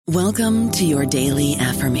Welcome to your daily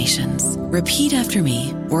affirmations. Repeat after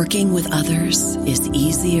me. Working with others is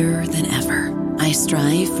easier than ever. I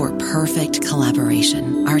strive for perfect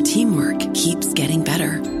collaboration. Our teamwork keeps getting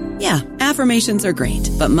better. Yeah, affirmations are great,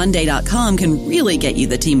 but Monday.com can really get you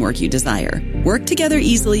the teamwork you desire. Work together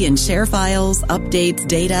easily and share files, updates,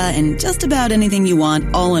 data, and just about anything you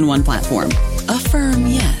want all in one platform. Affirm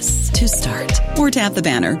yes to start, or tap the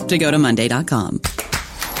banner to go to Monday.com.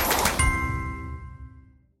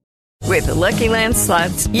 With the Lucky Land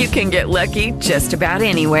Slots, you can get lucky just about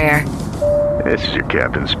anywhere. This is your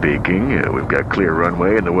captain speaking. We've got clear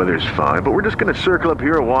runway and the weather's fine, but we're just going to circle up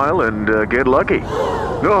here a while and get lucky.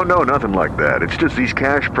 No, nothing like that. It's just these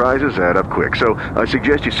cash prizes add up quick. So I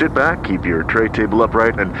suggest you sit back, keep your tray table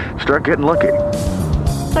upright, and start getting lucky.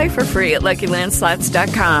 Play for free at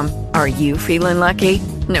LuckyLandSlots.com. Are you feeling lucky?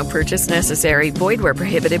 No purchase necessary. Void where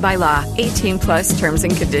prohibited by law. 18+ terms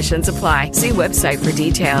and conditions apply. See website for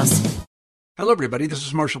details. Hello, everybody. This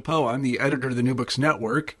is Marshall Poe. I'm the editor of the New Books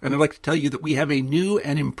Network, and I'd like to tell you that we have a new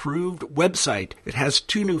and improved website. It has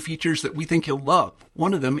 2 new features that we think you'll love.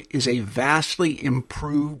 One of them is a vastly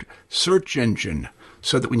improved search engine,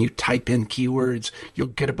 so that when you type in keywords, you'll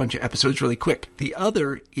get a bunch of episodes really quick. The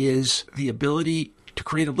other is the ability to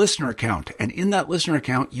create a listener account. And in that listener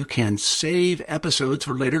account, you can save episodes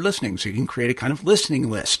for later listening. So you can create a kind of listening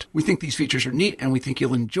list. We think these features are neat and we think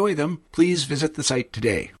you'll enjoy them. Please visit the site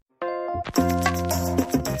today.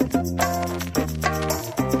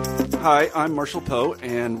 Hi, I'm Marshall Poe,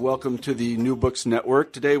 and welcome to the New Books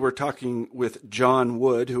Network. Today we're talking with John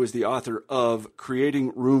Wood, who is the author of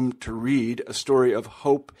Creating Room to Read, a story of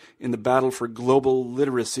hope in the battle for global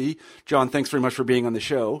literacy. John, thanks very much for being on the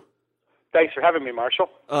show. Thanks for having me, Marshall.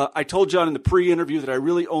 I told John in the pre-interview that I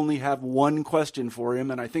really only have one question for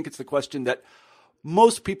him, and I think it's the question that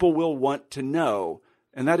most people will want to know,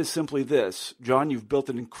 and that is simply this. John, you've built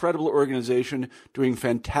an incredible organization doing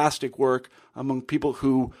fantastic work among people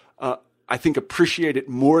who I think appreciate it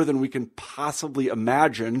more than we can possibly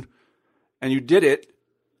imagine, and you did it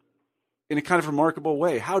in a kind of remarkable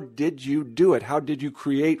way. How did you do it? How did you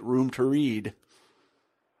create Room to Read?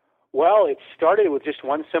 Well, it started with just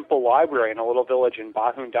one simple library in a little village in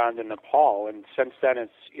Bahundand in Nepal, and since then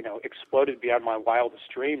it's exploded beyond my wildest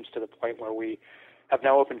dreams to the point where we have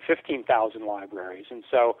now opened 15,000 libraries. And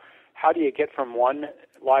so how do you get from one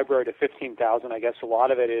library to 15,000? I guess a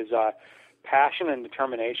lot of it is passion and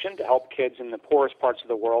determination to help kids in the poorest parts of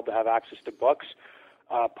the world to have access to books.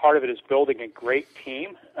 Part of it is building a great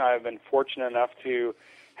team. I've been fortunate enough to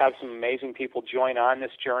have some amazing people join on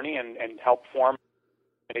this journey and help form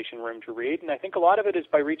Room to Read. And I think a lot of it is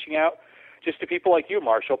by reaching out just to people like you,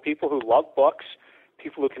 Marshall, people who love books,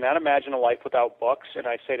 people who cannot imagine a life without books. And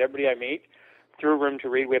I say to everybody I meet, through Room to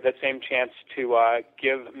Read, we have that same chance to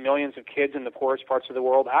give millions of kids in the poorest parts of the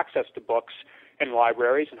world access to books and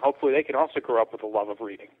libraries, and hopefully they can also grow up with a love of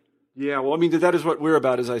reading. Yeah, well, I mean, that is what we're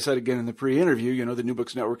about, as I said again in the pre-interview. You know, the New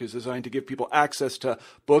Books Network is designed to give people access to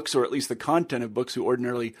books, or at least the content of books, who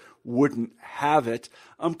ordinarily wouldn't have it.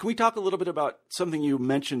 Can we talk a little bit about something you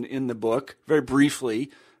mentioned in the book, very briefly,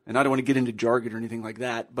 and I don't want to get into jargon or anything like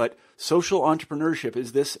that, but social entrepreneurship.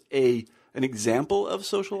 Is this an example of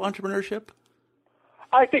social entrepreneurship?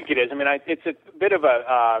 I think it is. I mean, it's a bit of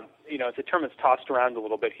a, it's a term that's tossed around a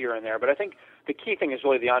little bit here and there, but I think the key thing is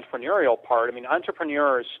really the entrepreneurial part. I mean,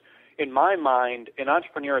 entrepreneurs, in my mind, an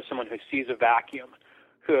entrepreneur is someone who sees a vacuum,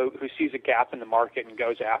 who sees a gap in the market and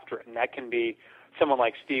goes after it. And that can be someone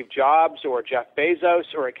like Steve Jobs or Jeff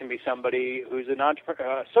Bezos, or it can be somebody who's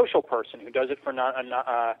a social person who does it for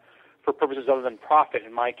purposes other than profit.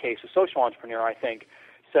 In my case, a social entrepreneur, I think,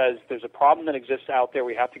 says there's a problem that exists out there.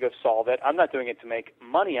 We have to go solve it. I'm not doing it to make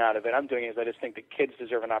money out of it. I'm doing it because I just think that kids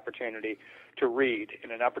deserve an opportunity to read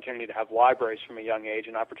and an opportunity to have libraries from a young age,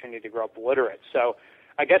 an opportunity to grow up literate. So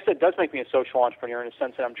I guess that does make me a social entrepreneur in a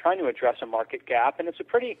sense that I'm trying to address a market gap, and it's a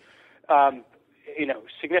pretty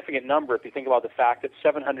significant number if you think about the fact that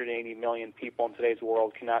 780 million people in today's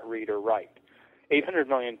world cannot read or write. 800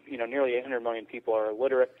 million, nearly 800 million people are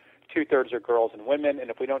illiterate. 2/3 are girls and women, and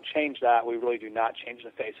if we don't change that, we really do not change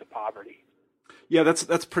the face of poverty. Yeah,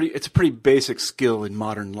 that's pretty. It's a pretty basic skill in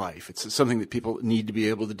modern life. It's something that people need to be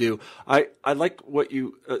able to do. I like what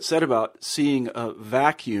you said about seeing a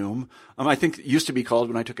vacuum. I think it used to be called,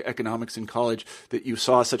 when I took economics in college, that you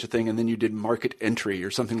saw such a thing and then you did market entry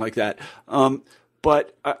or something like that.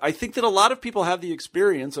 But I think that a lot of people have the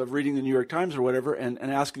experience of reading the New York Times or whatever and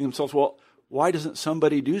asking themselves, well, why doesn't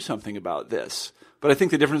somebody do something about this? But I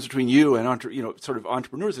think the difference between you and sort of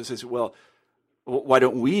entrepreneurs is, well, why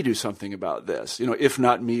don't we do something about this? If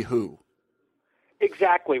not me, who?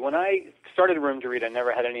 Exactly. When I started Room to Read, I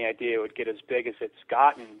never had any idea it would get as big as it's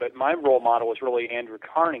gotten, but my role model was really Andrew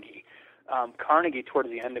Carnegie. Carnegie, towards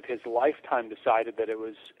the end of his lifetime, decided that it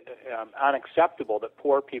was unacceptable that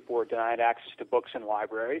poor people were denied access to books in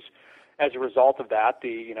libraries. As a result of that,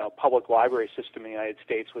 the public library system in the United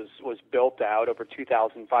States was built out, over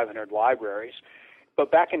 2,500 libraries.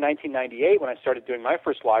 But back in 1998, when I started doing my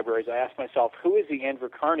first libraries, I asked myself, who is the Andrew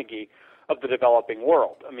Carnegie of the developing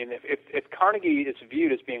world? I mean, if Carnegie is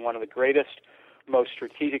viewed as being one of the greatest, most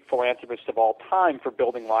strategic philanthropists of all time for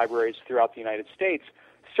building libraries throughout the United States,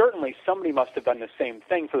 certainly somebody must have done the same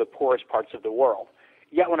thing for the poorest parts of the world.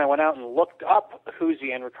 Yet when I went out and looked up who's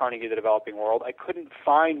the Andrew Carnegie of the developing world, I couldn't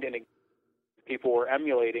find any people were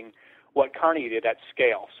emulating what Carnegie did at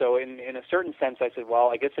scale. So in a certain sense, I said, well,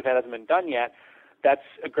 I guess if that hasn't been done yet, that's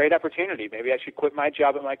a great opportunity. Maybe I should quit my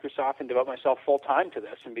job at Microsoft and devote myself full-time to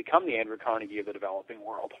this and become the Andrew Carnegie of the developing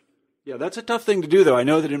world. Yeah, that's a tough thing to do, though. I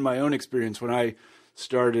know that in my own experience, when I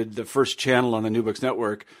started the first channel on the New Books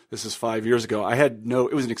Network, this is 5 years ago,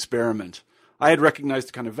 it was an experiment. I had recognized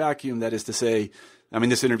the kind of vacuum, that is to say, I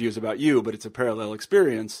mean, this interview is about you, but it's a parallel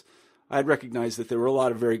experience. I had recognized that there were a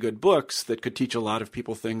lot of very good books that could teach a lot of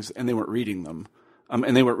people things, and they weren't reading them.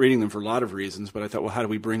 And they weren't reading them for a lot of reasons, but I thought, well, how do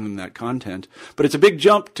we bring them that content? But it's a big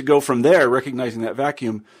jump to go from there, recognizing that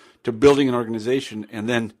vacuum, to building an organization, and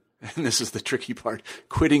then, and this is the tricky part,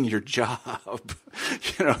 quitting your job.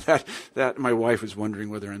 That my wife was wondering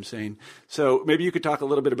whether I'm sane. So maybe you could talk a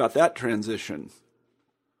little bit about that transition.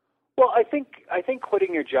 Well, I think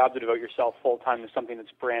quitting your job to devote yourself full-time to something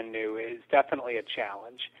that's brand new is definitely a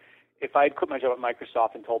challenge. If I had quit my job at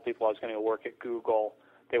Microsoft and told people I was going to go work at Google,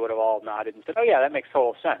 they would have all nodded and said, oh, yeah, that makes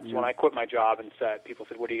total sense. Yeah. When I quit my job and people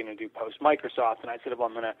said, what are you going to do post-Microsoft? And I said, well,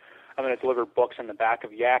 I'm going to deliver books in the back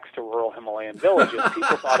of yaks to rural Himalayan villages.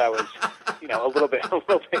 People thought I was, a little bit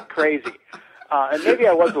crazy. And maybe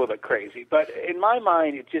I was a little bit crazy. But in my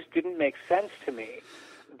mind, it just didn't make sense to me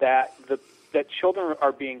that children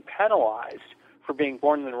are being penalized for being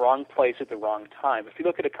born in the wrong place at the wrong time. If you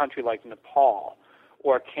look at a country like Nepal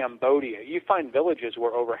or Cambodia, you find villages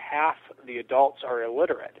where over half the adults are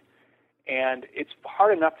illiterate. And it's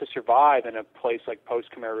hard enough to survive in a place like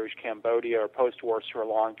post-Khmer Rouge Cambodia or post-war Sri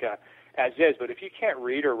Lanka as is. But if you can't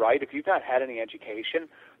read or write, if you've not had any education,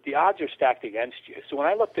 the odds are stacked against you. So when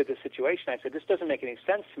I looked at this situation, I said, this doesn't make any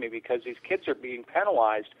sense to me because these kids are being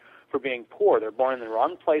penalized for being poor. They're born in the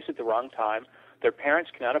wrong place at the wrong time. Their parents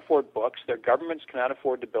cannot afford books. Their governments cannot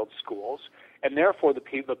afford to build schools. And therefore, the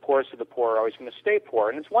poorest of the poor are always going to stay poor.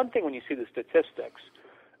 And it's one thing when you see the statistics.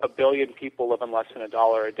 1 billion people live on less than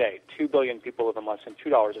 $1 a day. 2 billion people live on less than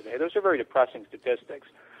 $2 a day. Those are very depressing statistics.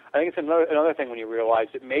 I think it's another thing when you realize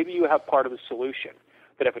that maybe you have part of the solution,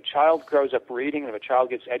 that if a child grows up reading and if a child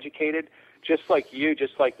gets educated, just like you,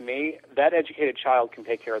 just like me, that educated child can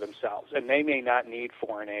take care of themselves. And they may not need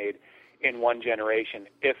foreign aid in one generation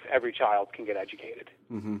if every child can get educated.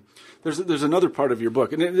 Mm-hmm. There's another part of your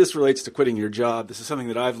book, and this relates to quitting your job. This is something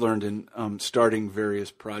that I've learned in starting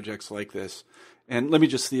various projects like this. And let me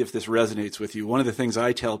just see if this resonates with you. One of the things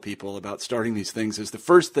I tell people about starting these things is the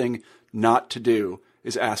first thing not to do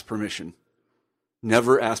is ask permission.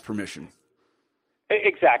 Never ask permission.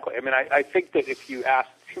 Exactly. I mean, I think that if you ask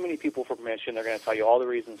too many people for permission, they're going to tell you all the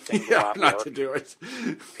reasons things will not work. To do it.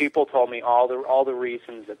 People told me all the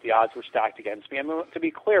reasons that the odds were stacked against me. I mean, to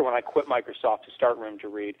be clear, when I quit Microsoft to start Room to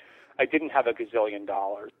Read, I didn't have $1 gazillion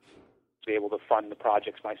to be able to fund the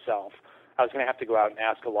projects myself. I was going to have to go out and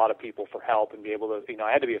ask a lot of people for help and be able to,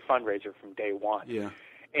 I had to be a fundraiser from day one. Yeah.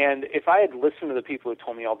 And if I had listened to the people who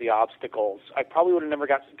told me all the obstacles, I probably would have never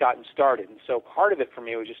gotten started. And so part of it for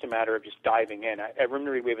me was just a matter of just diving in. At Room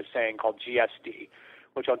to Read, we have a saying called GSD,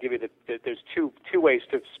 which I'll give you there's two ways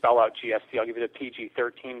to spell out GSD. I'll give you the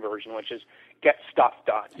PG-13 version, which is get stuff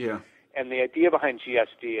done. Yeah. And the idea behind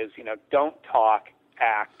GSD is, don't talk,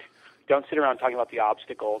 act. Don't sit around talking about the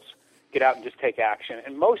obstacles. Get out and just take action.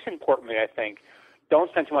 And most importantly, I think, don't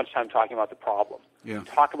spend too much time talking about the problem. Yeah.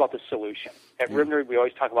 Talk about the solution. At Room to Read, we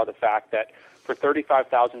always talk about the fact that for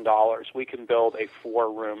 $35,000, we can build a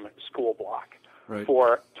 4-room school block. Right.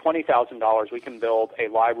 For $20,000, we can build a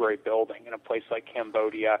library building in a place like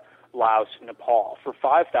Cambodia, Laos, Nepal. For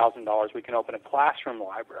 $5,000, we can open a classroom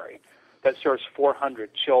library that serves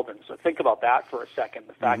 400 children. So think about that for a second,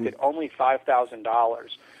 the fact that only $5,000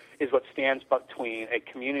 is what stands between a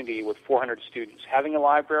community with 400 students having a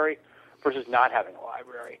library versus not having a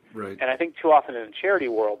library. Right. And I think too often in the charity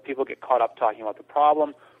world, people get caught up talking about the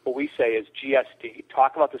problem. What we say is GSD,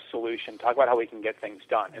 talk about the solution, talk about how we can get things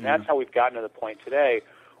done. And that's how we've gotten to the point today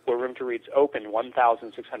where Room to Read's opened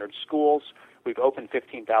 1,600 schools. We've opened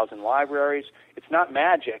 15,000 libraries. It's not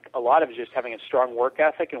magic. A lot of it is just having a strong work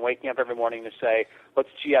ethic and waking up every morning to say, let's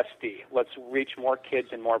GSD. Let's reach more kids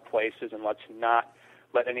in more places, and let's not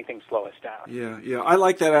let anything slow us down. Yeah. I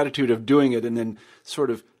like that attitude of doing it and then sort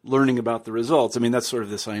of learning about the results. I mean, that's sort of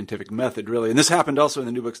the scientific method, really. And this happened also in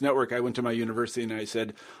the New Books Network. I went to my university and I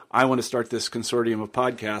said, I want to start this consortium of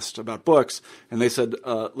podcasts about books. And they said,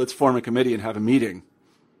 let's form a committee and have a meeting.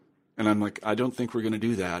 And I'm like, I don't think we're going to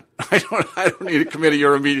do that. I don't need a committee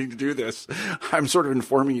or a meeting to do this. I'm sort of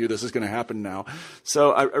informing you this is going to happen now.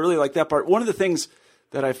 So I really like that part. One of the things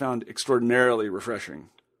that I found extraordinarily refreshing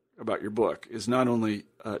about your book is not only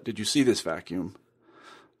did you see this vacuum,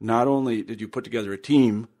 not only did you put together a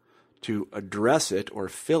team to address it or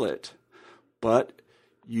fill it, but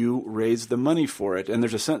you raised the money for it. And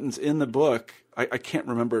there's a sentence in the book, I can't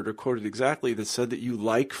remember it or quote it exactly, that said that you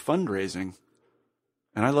like fundraising.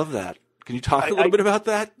 And I love that. Can you talk a little bit about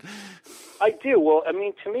that? I do. Well, I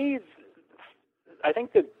mean, to me, I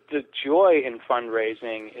think that the joy in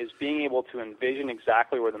fundraising is being able to envision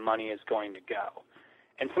exactly where the money is going to go.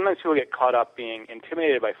 And sometimes people get caught up being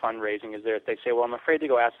intimidated by fundraising is that they say, well, I'm afraid to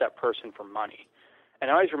go ask that person for money.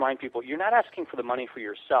 And I always remind people, you're not asking for the money for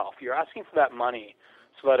yourself. You're asking for that money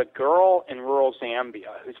so that a girl in rural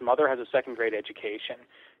Zambia whose mother has a second-grade education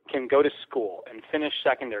can go to school and finish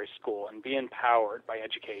secondary school and be empowered by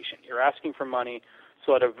education. You're asking for money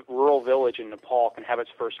so that a rural village in Nepal can have its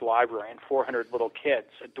first library and 400 little kids,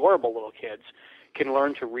 adorable little kids, can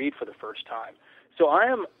learn to read for the first time. So I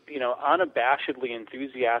am, unabashedly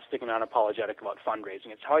enthusiastic and unapologetic about fundraising.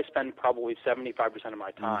 It's how I spend probably 75% of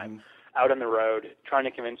my time out on the road trying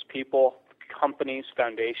to convince people, companies,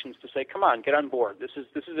 foundations to say, come on, get on board. This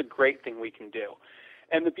is a great thing we can do.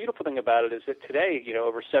 And the beautiful thing about it is that today,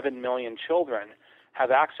 over 7 million children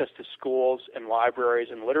have access to schools and libraries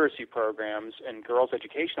and literacy programs and girls'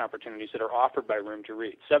 education opportunities that are offered by Room to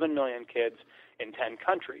Read. 7 million kids in 10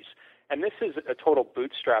 countries. And this is a total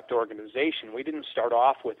bootstrapped organization. We didn't start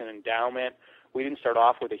off with an endowment. We didn't start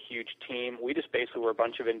off with a huge team. We just basically were a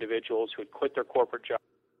bunch of individuals who had quit their corporate jobs.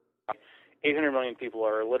 800 million people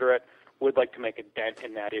are illiterate. Would like to make a dent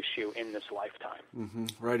in that issue in this lifetime. Mm-hmm.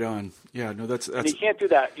 Right on. Yeah, no, that's. And you can't do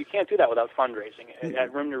that. You can't do that without fundraising.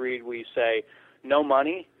 At Room to Read, we say no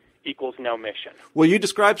money equals no mission. Well, you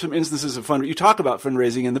describe some instances of fundraising. You talk about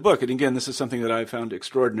fundraising in the book, and again, this is something that I found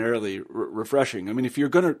extraordinarily refreshing. I mean, if you're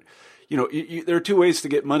going to, there are two ways to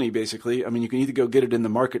get money, basically. I mean, you can either go get it in the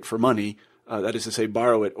market for money, that is to say,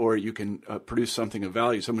 borrow it, or you can produce something of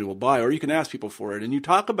value somebody will buy, or you can ask people for it. And you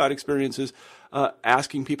talk about experiences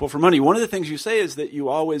asking people for money. One of the things you say is that you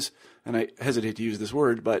always, and I hesitate to use this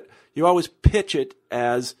word, but you always pitch it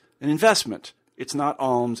as an investment. It's not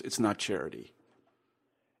alms, it's not charity.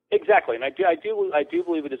 Exactly, and I do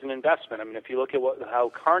believe it is an investment. I mean, if you look at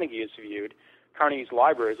how Carnegie is viewed, Carnegie's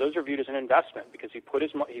libraries, those are viewed as an investment because he put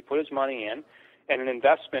his money in, and an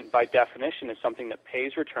investment by definition is something that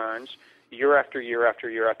pays returns year after year after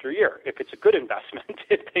year after year. If it's a good investment,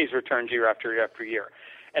 it pays returns year after year after year.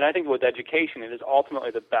 And I think with education, it is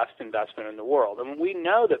ultimately the best investment in the world. I mean, we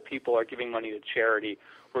know that people are giving money to charity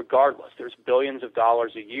regardless. There's billions of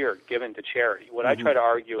dollars a year given to charity. What I try to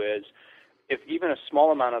argue is if even a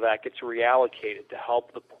small amount of that gets reallocated to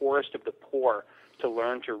help the poorest of the poor to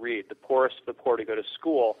learn to read, the poorest of the poor to go to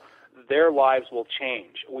school, their lives will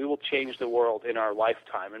change. We will change the world in our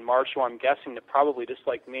lifetime. And Marshall, I'm guessing that probably just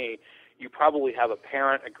like me, you probably have a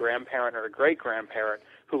parent, a grandparent, or a great-grandparent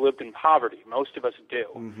who lived in poverty. Most of us do.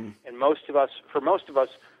 Mm-hmm. And for most of us,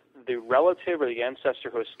 the relative or the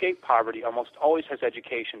ancestor who escaped poverty almost always has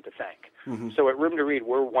education to thank. Mm-hmm. So at Room to Read,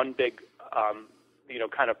 we're one big,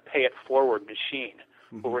 kind of pay-it-forward machine,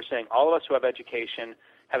 where we're saying all of us who have education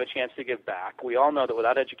have a chance to give back. We all know that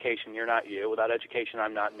without education, you're not you. Without education,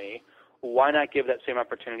 I'm not me. Why not give that same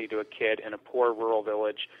opportunity to a kid in a poor rural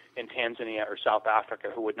village in Tanzania or South Africa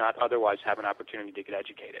who would not otherwise have an opportunity to get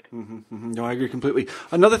educated? Mm-hmm, mm-hmm. No, I agree completely.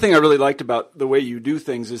 Another thing I really liked about the way you do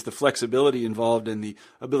things is the flexibility involved in the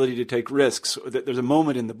ability to take risks. There's a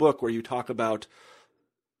moment in the book where you talk about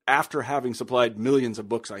after having supplied millions of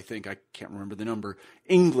books, I can't remember the number,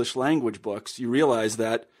 English language books, you realize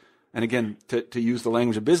that, and again, to use the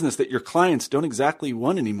language of business, that your clients don't exactly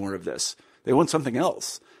want any more of this. They want something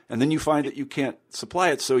else. And then you find that you can't supply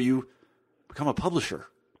it, so you become a publisher.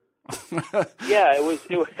 Yeah, it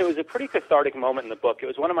was a pretty cathartic moment in the book. It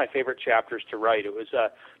was one of my favorite chapters to write. It was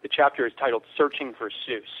the chapter is titled "Searching for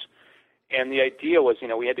Seuss," and the idea was,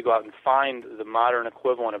 we had to go out and find the modern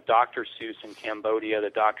equivalent of Dr. Seuss in Cambodia, the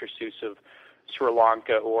Dr. Seuss of Sri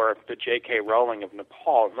Lanka or the J.K. Rowling of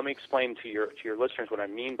Nepal. And let me explain to your listeners what I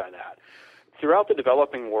mean by that. Throughout the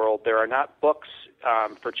developing world, there are not books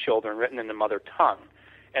for children written in the mother tongue.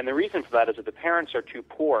 And the reason for that is that the parents are too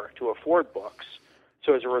poor to afford books.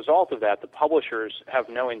 So as a result of that, the publishers have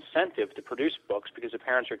no incentive to produce books because the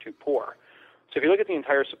parents are too poor. So if you look at the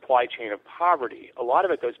entire supply chain of poverty, a lot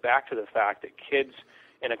of it goes back to the fact that kids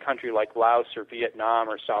in a country like Laos or Vietnam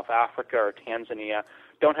or South Africa or Tanzania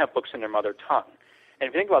don't have books in their mother tongue. And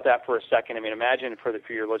if you think about that for a second, I mean, imagine for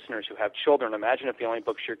your listeners who have children, imagine if the only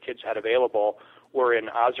books your kids had available were in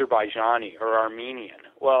Azerbaijani or Armenian.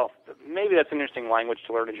 Well, maybe that's an interesting language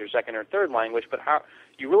to learn as your second or third language, but how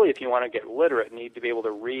you really, if you want to get literate, need to be able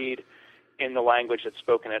to read in the language that's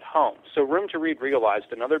spoken at home. So Room to Read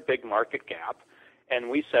realized another big market gap, and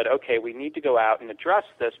we said, okay, we need to go out and address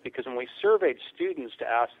this, because when we surveyed students to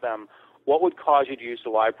ask them what would cause you to use the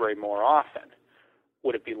library more often,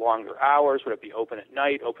 would it be longer hours? Would it be open at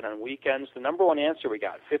night, open on weekends? The number one answer we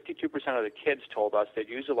got, 52% of the kids told us they'd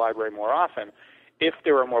use the library more often if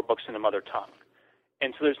there were more books in the mother tongue.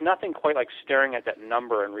 And so there's nothing quite like staring at that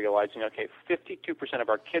number and realizing, okay, 52% of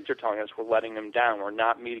our kids are telling us we're letting them down, we're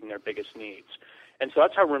not meeting their biggest needs. And so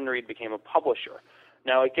that's how Room to Read became a publisher.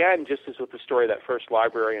 Now, again, just as with the story of that first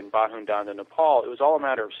library in Bahundand in Nepal, it was all a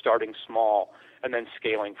matter of starting small and then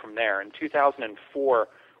scaling from there. In 2004,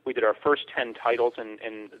 we did our first 10 titles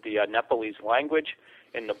in the Nepalese language.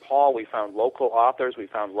 In Nepal, we found local authors, we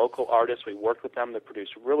found local artists, we worked with them to produce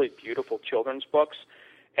really beautiful children's books.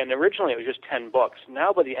 And originally it was just 10 books.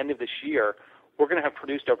 Now by the end of this year, we're going to have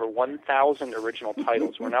produced over 1,000 original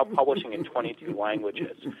titles. We're now publishing in 22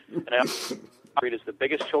 languages. And Read is the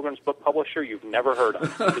biggest children's book publisher you've never heard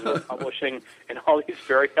of, because we're publishing in all these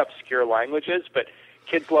very obscure languages, but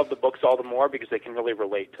kids love the books all the more because they can really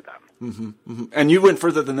relate to them. Mm-hmm, mm-hmm. And you went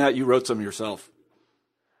further than that. You wrote some yourself.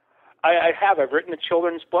 I have. I've written a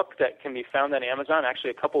children's book that can be found on Amazon, actually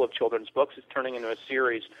a couple of children's books. It's turning into a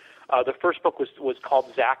series. The first book was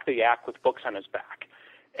called Zach the Yak with Books on His Back.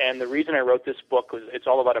 And the reason I wrote this book was it's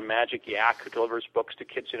all about a magic yak who delivers books to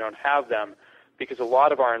kids who don't have them, because a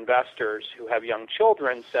lot of our investors who have young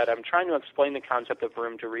children said, I'm trying to explain the concept of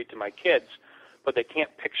Room to Read to my kids, but they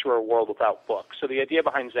can't picture a world without books. So the idea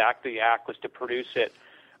behind Zach the Yak was to produce it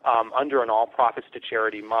under an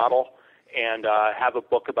all-profits-to-charity model, and have a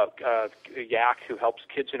book about a yak who helps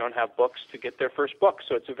kids who don't have books to get their first book.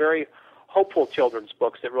 So it's a very hopeful children's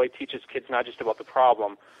book that really teaches kids not just about the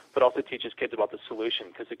problem, but also teaches kids about the solution,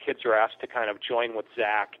 because the kids are asked to kind of join with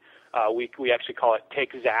Zach. We actually call it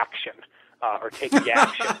Take Zaction, or Take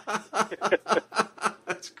Yaction.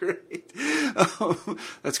 That's great.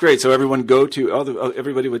 That's great. So everyone go to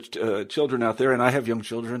everybody with children out there, and I have young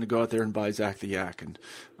children, to go out there and buy Zach the Yak. And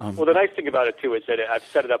well, the nice thing about it too is that I've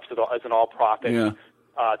set it up as an all-profit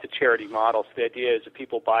to charity model. So the idea is that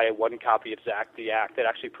people buy one copy of Zach the Yak, that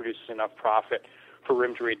actually produces enough profit for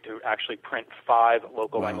Room to Read to actually print 5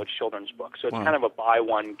 local language children's books. So it's kind of a buy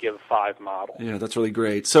one, give 5 model. Yeah, that's really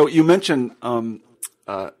great. So you mentioned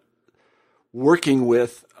working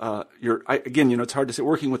with it's hard to say,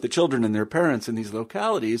 working with the children and their parents in these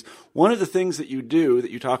localities. One of the things that you do,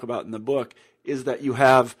 that you talk about in the book, is that you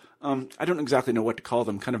have, I don't exactly know what to call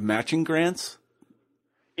them, kind of matching grants?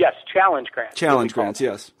 Yes, challenge grants. Challenge grants,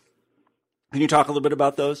 yes. Can you talk a little bit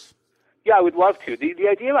about those? Yeah, I would love to. The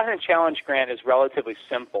idea behind a challenge grant is relatively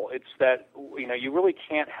simple. It's that, you really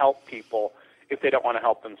can't help people if they don't want to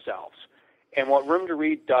help themselves. And what Room to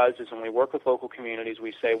Read does is, when we work with local communities,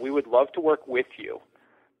 we say, we would love to work with you,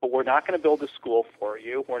 but we're not going to build a school for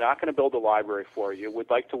you. We're not going to build a library for you. We'd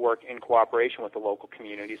like to work in cooperation with the local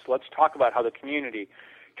community. So let's talk about how the community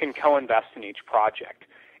can co-invest in each project.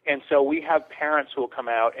 And so we have parents who will come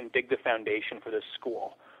out and dig the foundation for this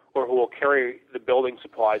school, or who will carry the building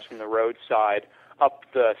supplies from the roadside up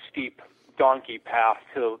the steep donkey path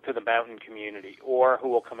to the mountain community, or who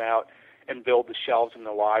will come out and build the shelves in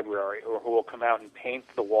the library, or who will come out and paint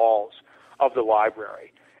the walls of the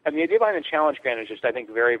library. And the idea behind the challenge grant is just, I think,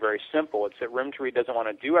 very, very simple. It's that Room to Read doesn't want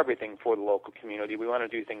to do everything for the local community. We want to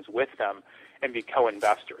do things with them and be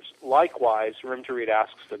co-investors. Likewise, Room to Read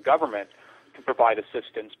asks the government to provide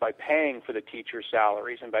assistance by paying for the teachers'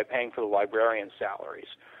 salaries and by paying for the librarians' salaries.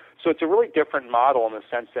 So it's a really different model in the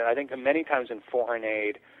sense that I think many times in foreign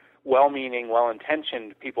aid, well-meaning,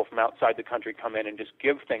 well-intentioned people from outside the country come in and just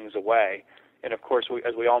give things away. And, of course,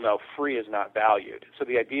 as we all know, free is not valued. So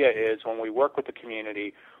the idea is, when we work with the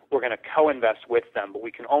community, we're going to co-invest with them, but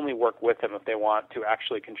we can only work with them if they want to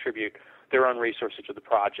actually contribute their own resources to the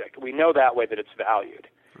project. We know that way that it's valued.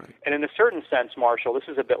 Right. And in a certain sense, Marshall, this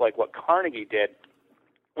is a bit like what Carnegie did.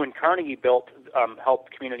 When Carnegie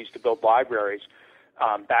helped communities to build libraries,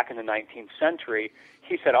 back in the 19th century,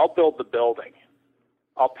 he said, I'll build the building.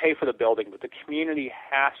 I'll pay for the building, but the community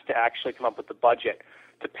has to actually come up with the budget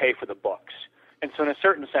to pay for the books. And so in a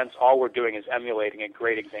certain sense, all we're doing is emulating a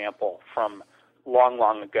great example from long,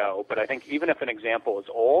 long ago. But I think even if an example is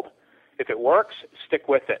old, if it works, stick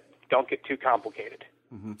with it. Don't get too complicated.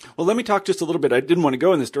 Mm-hmm. Well, let me talk just a little bit. I didn't want to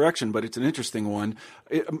go in this direction, but it's an interesting one.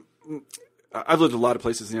 I've lived a lot of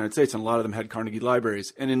places in the United States, and a lot of them had Carnegie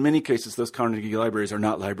libraries. And in many cases, those Carnegie libraries are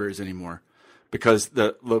not libraries anymore because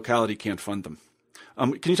the locality can't fund them.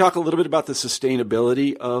 Can you talk a little bit about the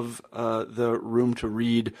sustainability of the Room to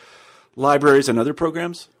Read libraries and other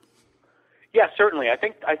programs? Yeah, certainly. I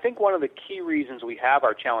think one of the key reasons we have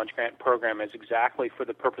our Challenge Grant program is exactly for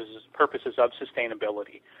the purposes of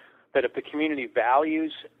sustainability. That if the community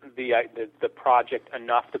values the project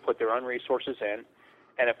enough to put their own resources in,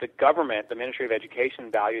 and if the government, the Ministry of Education,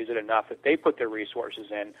 values it enough that they put their resources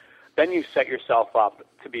in, then you set yourself up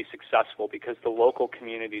to be successful because the local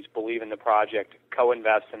communities believe in the project,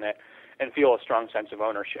 co-invest in it, and feel a strong sense of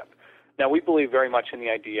ownership. Now, we believe very much in the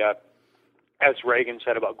idea, as Reagan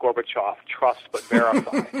said about Gorbachev, trust but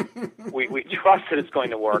verify. we trust that it's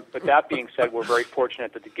going to work, but that being said, we're very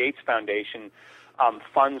fortunate that the Gates Foundation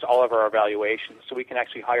funds all of our evaluations, so we can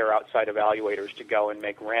actually hire outside evaluators to go and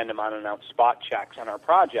make random unannounced spot checks on our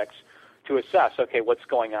projects to assess, okay, what's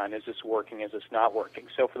going on? Is this working? Is this not working?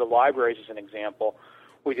 So for the libraries, as an example,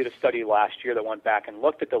 we did a study last year that went back and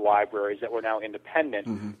looked at the libraries that were now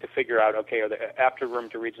independent to figure out, okay, after Room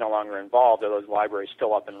to Read's no longer involved, are those libraries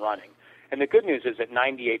still up and running? And the good news is that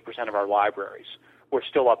 98% of our libraries were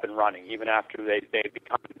still up and running, even after they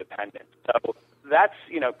become independent. So that's,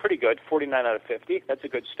 pretty good, 49 out of 50. That's a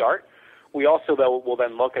good start. We also, though, will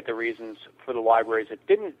then look at the reasons for the libraries that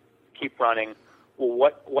didn't keep running.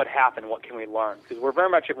 Well, what happened? What can we learn? Because we're very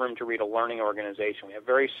much at Room to Read a learning organization. We have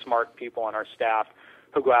very smart people on our staff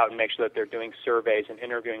who go out and make sure that they're doing surveys and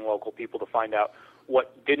interviewing local people to find out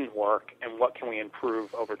what didn't work and what can we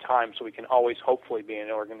improve over time so we can always hopefully be an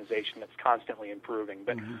organization that's constantly improving.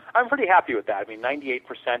 But I'm pretty happy with that. I mean, 98%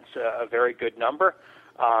 is a very good number.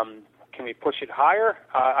 Can we push it higher?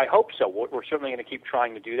 I hope so. We're certainly going to keep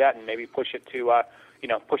trying to do that and maybe push it to,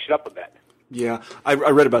 push it up a bit. Yeah, I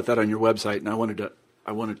read about that on your website, and I wanted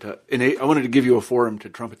to give you a forum to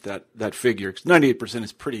trumpet that figure, because 98%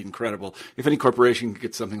 is pretty incredible. If any corporation could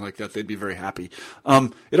get something like that, they'd be very happy.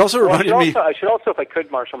 It also reminded me. I should also, if I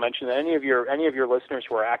could, Marshall, mention that any of your listeners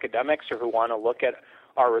who are academics or who want to look at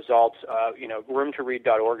our results,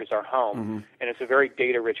 roomtoread.org is our home, and it's a very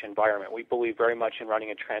data-rich environment. We believe very much in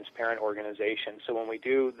running a transparent organization. So when we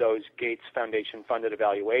do those Gates Foundation-funded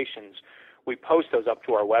evaluations, we post those up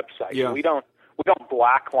to our website. Yeah. We don't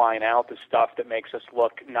blackline out the stuff that makes us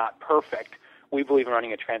look not perfect. We believe in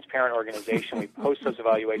running a transparent organization. We post those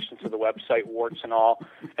evaluations to the website, warts and all.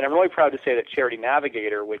 And I'm really proud to say that Charity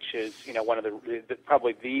Navigator, which is one of the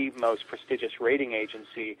probably the most prestigious rating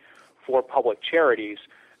agency for public charities,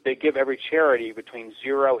 they give every charity between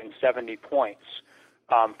 0 and 70 points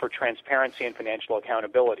for transparency and financial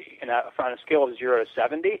accountability. And on a scale of 0 to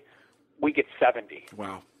 70, we get 70.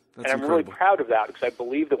 Wow. That's and I'm incredible. really proud of that because I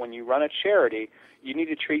believe that when you run a charity, you need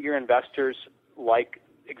to treat your investors like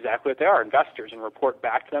exactly what they are, investors, and report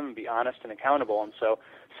back to them and be honest and accountable. And so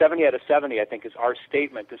 70 out of 70, I think, is our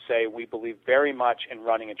statement to say we believe very much in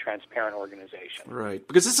running a transparent organization. Right.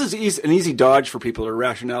 Because this is an easy dodge for people or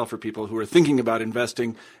rationale for people who are thinking about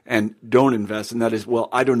investing and don't invest, and that is, well,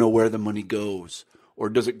 I don't know where the money goes. Or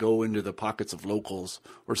does it go into the pockets of locals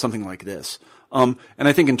or something like this? And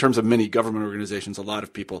I think in terms of many government organizations, a lot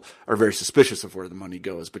of people are very suspicious of where the money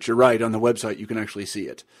goes. But you're right, on the website you can actually see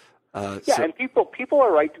it. And people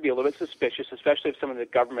are right to be a little bit suspicious, especially of some of the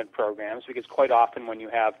government programs, because quite often when you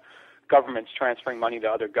have governments transferring money to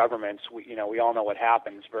other governments, we all know what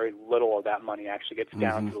happens. Very little of that money actually gets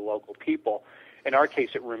down to the local people. In our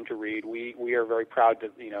case at Room to Read, we are very proud to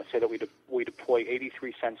say that we deploy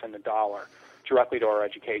 83 cents on the dollar directly to our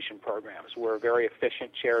education programs. We're a very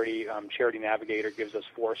efficient charity. Charity Navigator gives us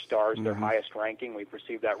 4 stars, their highest ranking. We've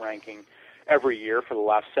received that ranking every year for the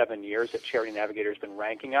last 7 years that Charity Navigator has been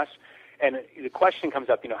ranking us. And the question comes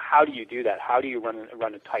up, how do you do that? How do you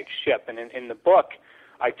run a tight ship? And in the book,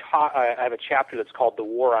 I have a chapter that's called The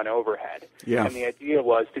War on Overhead. Yeah. And the idea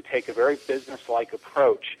was to take a very business-like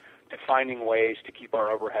approach to finding ways to keep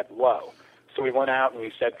our overhead low. So we went out and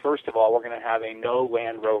we said, first of all, we're going to have a no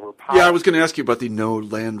Land Rover policy. Yeah, I was going to ask you about the no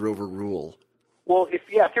Land Rover rule. Well, if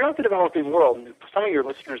you're out in the developing world, and some of your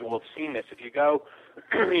listeners will have seen this, if you go,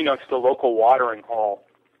 to the local watering hole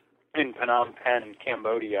in Phnom Penh,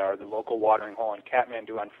 Cambodia, or the local watering hole in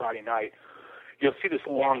Kathmandu on Friday night, you'll see this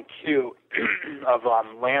long queue of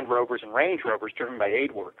Land Rovers and Range Rovers driven by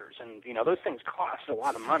aid workers. And, those things cost a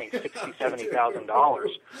lot of money, $60,000, $70,000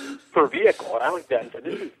 per vehicle. And I looked at it and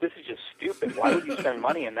said, this is just stupid. Why would you spend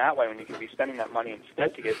money in that way when you could be spending that money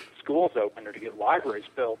instead to get schools open or to get libraries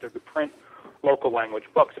built or to print local language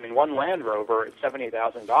books? I mean, one Land Rover at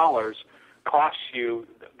 $78,000 costs you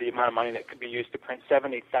the amount of money that could be used to print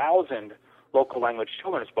 70,000 local language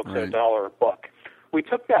children's books at $1 a book. We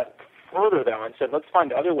took that further, though, and said, let's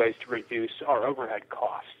find other ways to reduce our overhead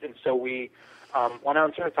costs. And so we went out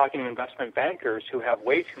and started talking to investment bankers who have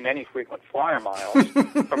way too many frequent flyer miles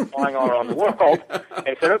from flying all around the world,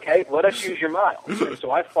 and said, okay, let us use your miles. And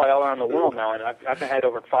so I fly all around the world now, and I've had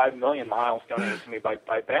over 5 million miles donated to me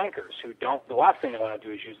by bankers who don't, the last thing they want to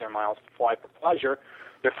do is use their miles to fly for pleasure.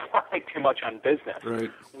 They're flying too much on business.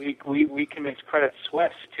 Right. We convinced Credit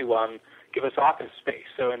Suisse to give us office space.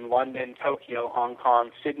 So in London, Tokyo, Hong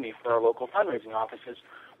Kong, Sydney, for our local fundraising offices,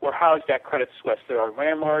 we're housed at Credit Suisse. They're our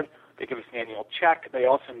landlord. They give us an annual check. They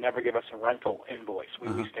also never give us a rental invoice.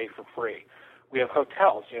 We stay for free. We have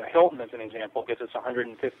hotels. Hilton, as an example, gives us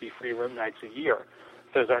 150 free room nights a year.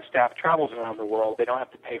 So as our staff travels around the world, they don't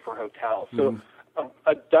have to pay for hotels. So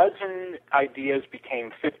a dozen ideas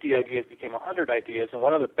became 50 ideas, became 100 ideas. And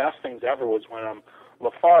one of the best things ever was when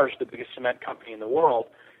Lafarge, the biggest cement company in the world,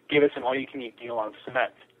 gave us an all-you-can-eat deal on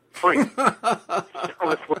cement, free.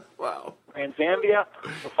 Wow. In Zambia,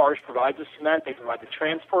 Lafarge provides the cement. They provide the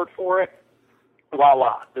transport for it.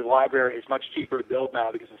 Voila. The library is much cheaper to build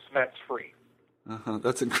now because the cement's free.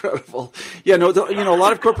 That's incredible. Yeah, no, a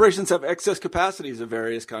lot of corporations have excess capacities of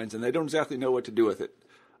various kinds, and they don't exactly know what to do with it.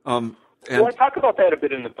 Well, I talk about that a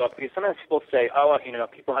bit in the book because sometimes people say,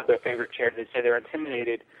 people have their favorite chair. They say they're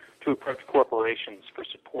intimidated to approach corporations for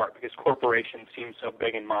support because corporations seem so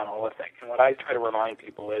big and monolithic. And what I try to remind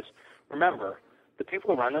people is, remember, the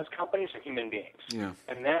people who run those companies are human beings. Yeah.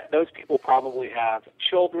 And those people probably have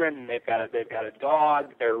children. They've got a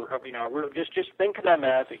dog. They're just think of them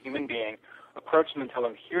as a human being. Approach them and tell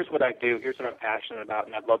them, here's what I do. Here's what I'm passionate about,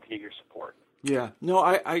 and I'd love to get your support. Yeah. No,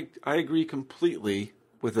 I agree completely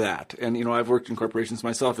with that. And, I've worked in corporations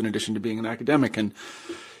myself in addition to being an academic, and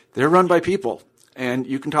they're run by people. And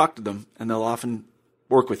you can talk to them, and they'll often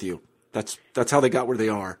work with you. That's how they got where they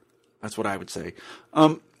are. That's what I would say.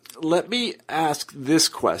 Let me ask this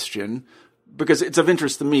question because it's of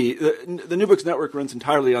interest to me. The New Books Network runs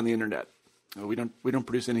entirely on the internet. We don't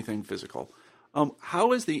produce anything physical.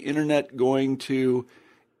 How is the internet going to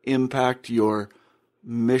impact your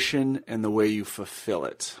mission and the way you fulfill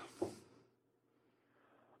it?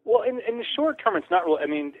 Well, in the short term, it's not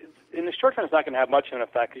really. In the short term, it's not going to have much of an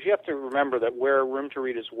effect because you have to remember that where Room to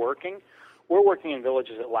Read is working, we're working in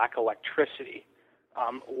villages that lack electricity,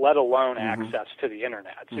 let alone access to the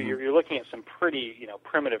internet. So you're looking at some pretty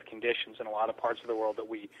primitive conditions in a lot of parts of the world that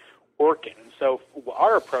we work in. And so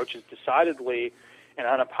our approach is decidedly and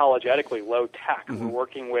unapologetically low tech. We're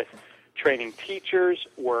working with training teachers,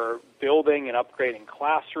 we're building and upgrading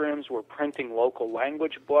classrooms, we're printing local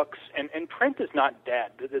language books, and print is not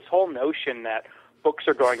dead. This whole notion that books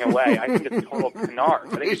are going away, I think it's total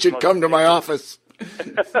canard. You should come to my office. You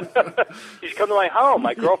should come to my home.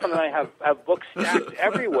 My girlfriend and I have books stacked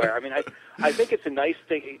everywhere. I think it's a nice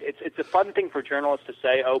thing. It's a fun thing for journalists to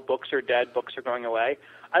say, oh, books are dead, books are going away.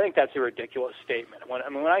 I think that's a ridiculous statement. When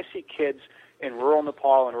I see kids in rural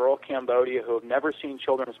Nepal and rural Cambodia who have never seen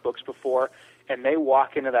children's books before, and they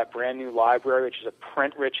walk into that brand new library, which is a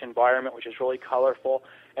print-rich environment, which is really colorful,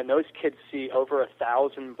 and those kids see over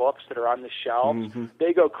 1,000 books that are on the shelves,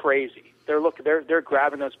 they go crazy. They're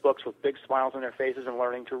grabbing those books with big smiles on their faces and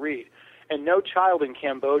learning to read. And no child in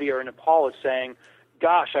Cambodia or Nepal is saying,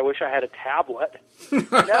 gosh, I wish I had a tablet.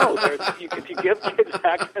 No, if you give kids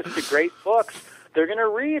access to great books, they're going to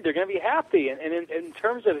read. They're going to be happy. And in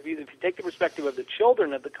terms of, if you take the perspective of the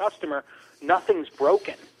children, of the customer, nothing's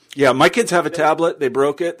broken. Yeah, my kids have a tablet. They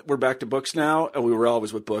broke it. We're back to books now, and we were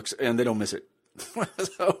always with books, and they don't miss it.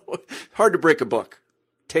 So hard to break a book.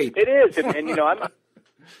 Tape. It is, and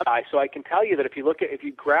so I can tell you that if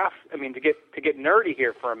you graph, to get nerdy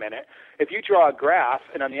here for a minute, if you draw a graph,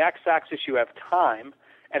 and on the x-axis you have time,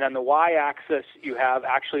 and on the y-axis you have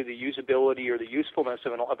actually the usability or the usefulness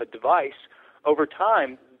of a device, over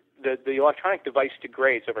time, the electronic device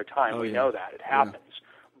degrades over time. We know that. It happens.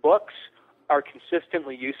 Yeah. Books are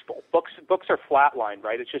consistently useful. Books are flatlined,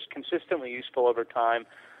 right? It's just consistently useful over time.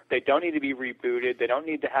 They don't need to be rebooted. They don't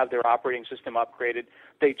need to have their operating system upgraded.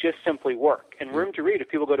 They just simply work. And Room to Read, if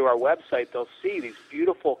people go to our website, they'll see these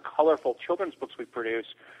beautiful, colorful children's books we produce.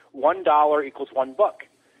 $1 equals one book.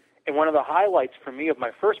 And one of the highlights for me of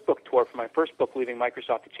my first book tour, for my first book, Leaving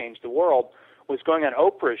Microsoft to Change the World, was going on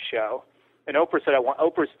Oprah's show And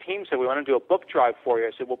Oprah's team said, we want to do a book drive for you.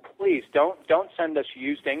 I said, well, please don't send us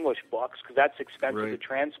used English books because that's expensive to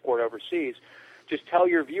transport overseas. Just tell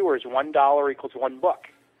your viewers $1 equals one book,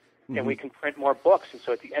 and we can print more books. And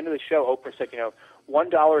so at the end of the show, Oprah said,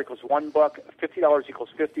 $1 equals one book, $50 equals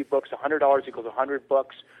 50 books, $100 equals 100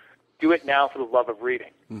 books. Do it now for the love of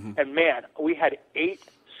reading. And man, we had 8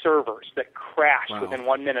 servers that crashed within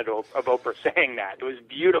 1 minute of Oprah saying that. It was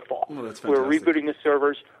beautiful. Oh, that's fantastic. We were rebooting the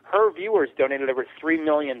servers. Her viewers donated over $3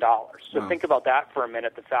 million. So think about that for a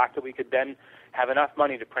minute, the fact that we could then have enough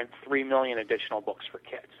money to print 3 million additional books for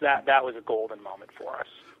kids. That was a golden moment for us.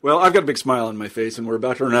 Well, I've got a big smile on my face, and we're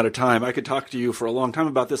about to run out of time. I could talk to you for a long time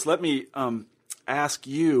about this. Let me ask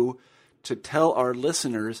you to tell our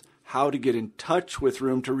listeners how to get in touch with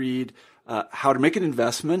Room to Read, how to make an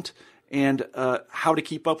investment, and how to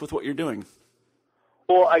keep up with what you're doing.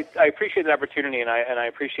 Well, I appreciate the opportunity, and I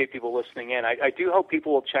appreciate people listening in. I do hope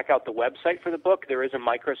people will check out the website for the book. There is a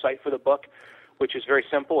microsite for the book, which is very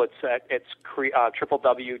simple. It's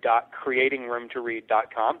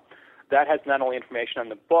www.creatingroomtoread.com. That has not only information on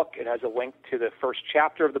the book, it has a link to the first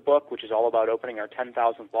chapter of the book, which is all about opening our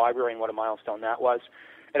 10,000th library and what a milestone that was.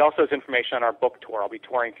 It also has information on our book tour. I'll be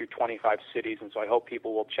touring through 25 cities, and so I hope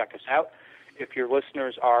people will check us out. If your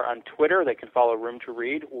listeners are on Twitter, they can follow Room to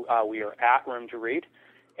Read. We are at Room to Read,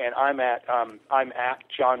 and I'm at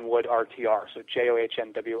John Wood RTR, so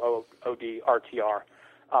JOHNWOOD RTR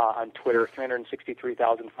on Twitter.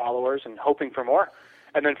 363,000 followers, and hoping for more.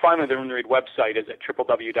 And then finally, the Room to Read website is at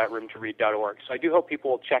www.roomtoread.org. So I do hope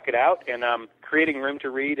people will check it out. And Creating Room to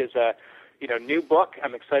Read is a new book.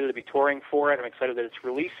 I'm excited to be touring for it. I'm excited that it's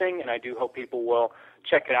releasing, and I do hope people will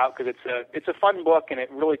check it out because it's a fun book, and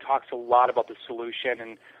it really talks a lot about the solution.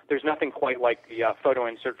 And there's nothing quite like the photo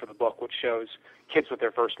insert for the book, which shows kids with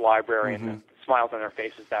their first library and the smiles on their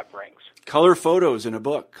faces that brings. Color photos in a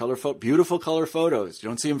book. Beautiful color photos. You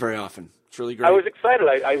don't see them very often. It's really great. I was excited.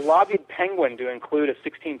 I lobbied Penguin to include a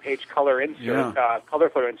 16-page color insert, color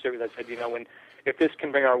photo insert. I said, if this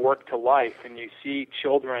can bring our work to life and you see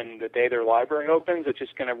children the day their library opens, it's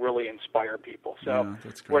just going to really inspire people. So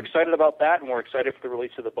we're excited about that, and we're excited for the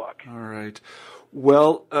release of the book. All right.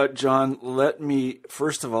 Well, John, let me,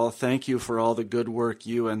 first of all, thank you for all the good work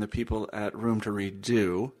you and the people at Room to Read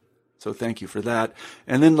do. So thank you for that.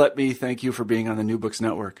 And then let me thank you for being on the New Books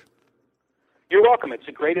Network. You're welcome. It's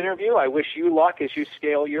a great interview. I wish you luck as you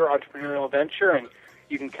scale your entrepreneurial venture, and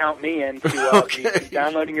you can count me in to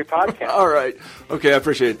downloading your podcast. All right. Okay, I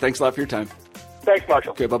appreciate it. Thanks a lot for your time. Thanks,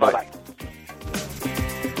 Marshall. Okay, bye-bye. Bye-bye.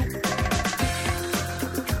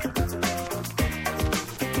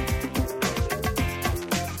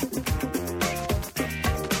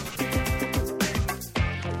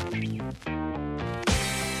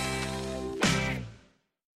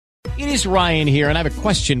 It is Ryan here, and I have a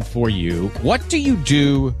question for you. What do you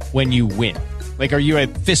do when you win? Like, are you a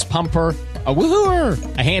fist pumper, a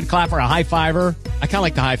woohooer, a hand clapper, a high fiver? I kind of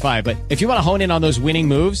like the high five, but if you want to hone in on those winning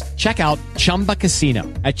moves, check out Chumba Casino.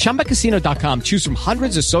 At ChumbaCasino.com, choose from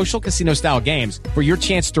hundreds of social casino-style games for your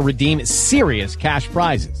chance to redeem serious cash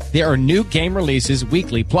prizes. There are new game releases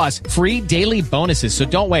weekly, plus free daily bonuses, so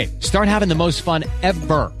don't wait. Start having the most fun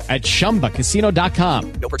ever at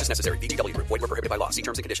ChumbaCasino.com. No purchase necessary. VGW Group. Void where prohibited by law. See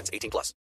terms and conditions. 18+.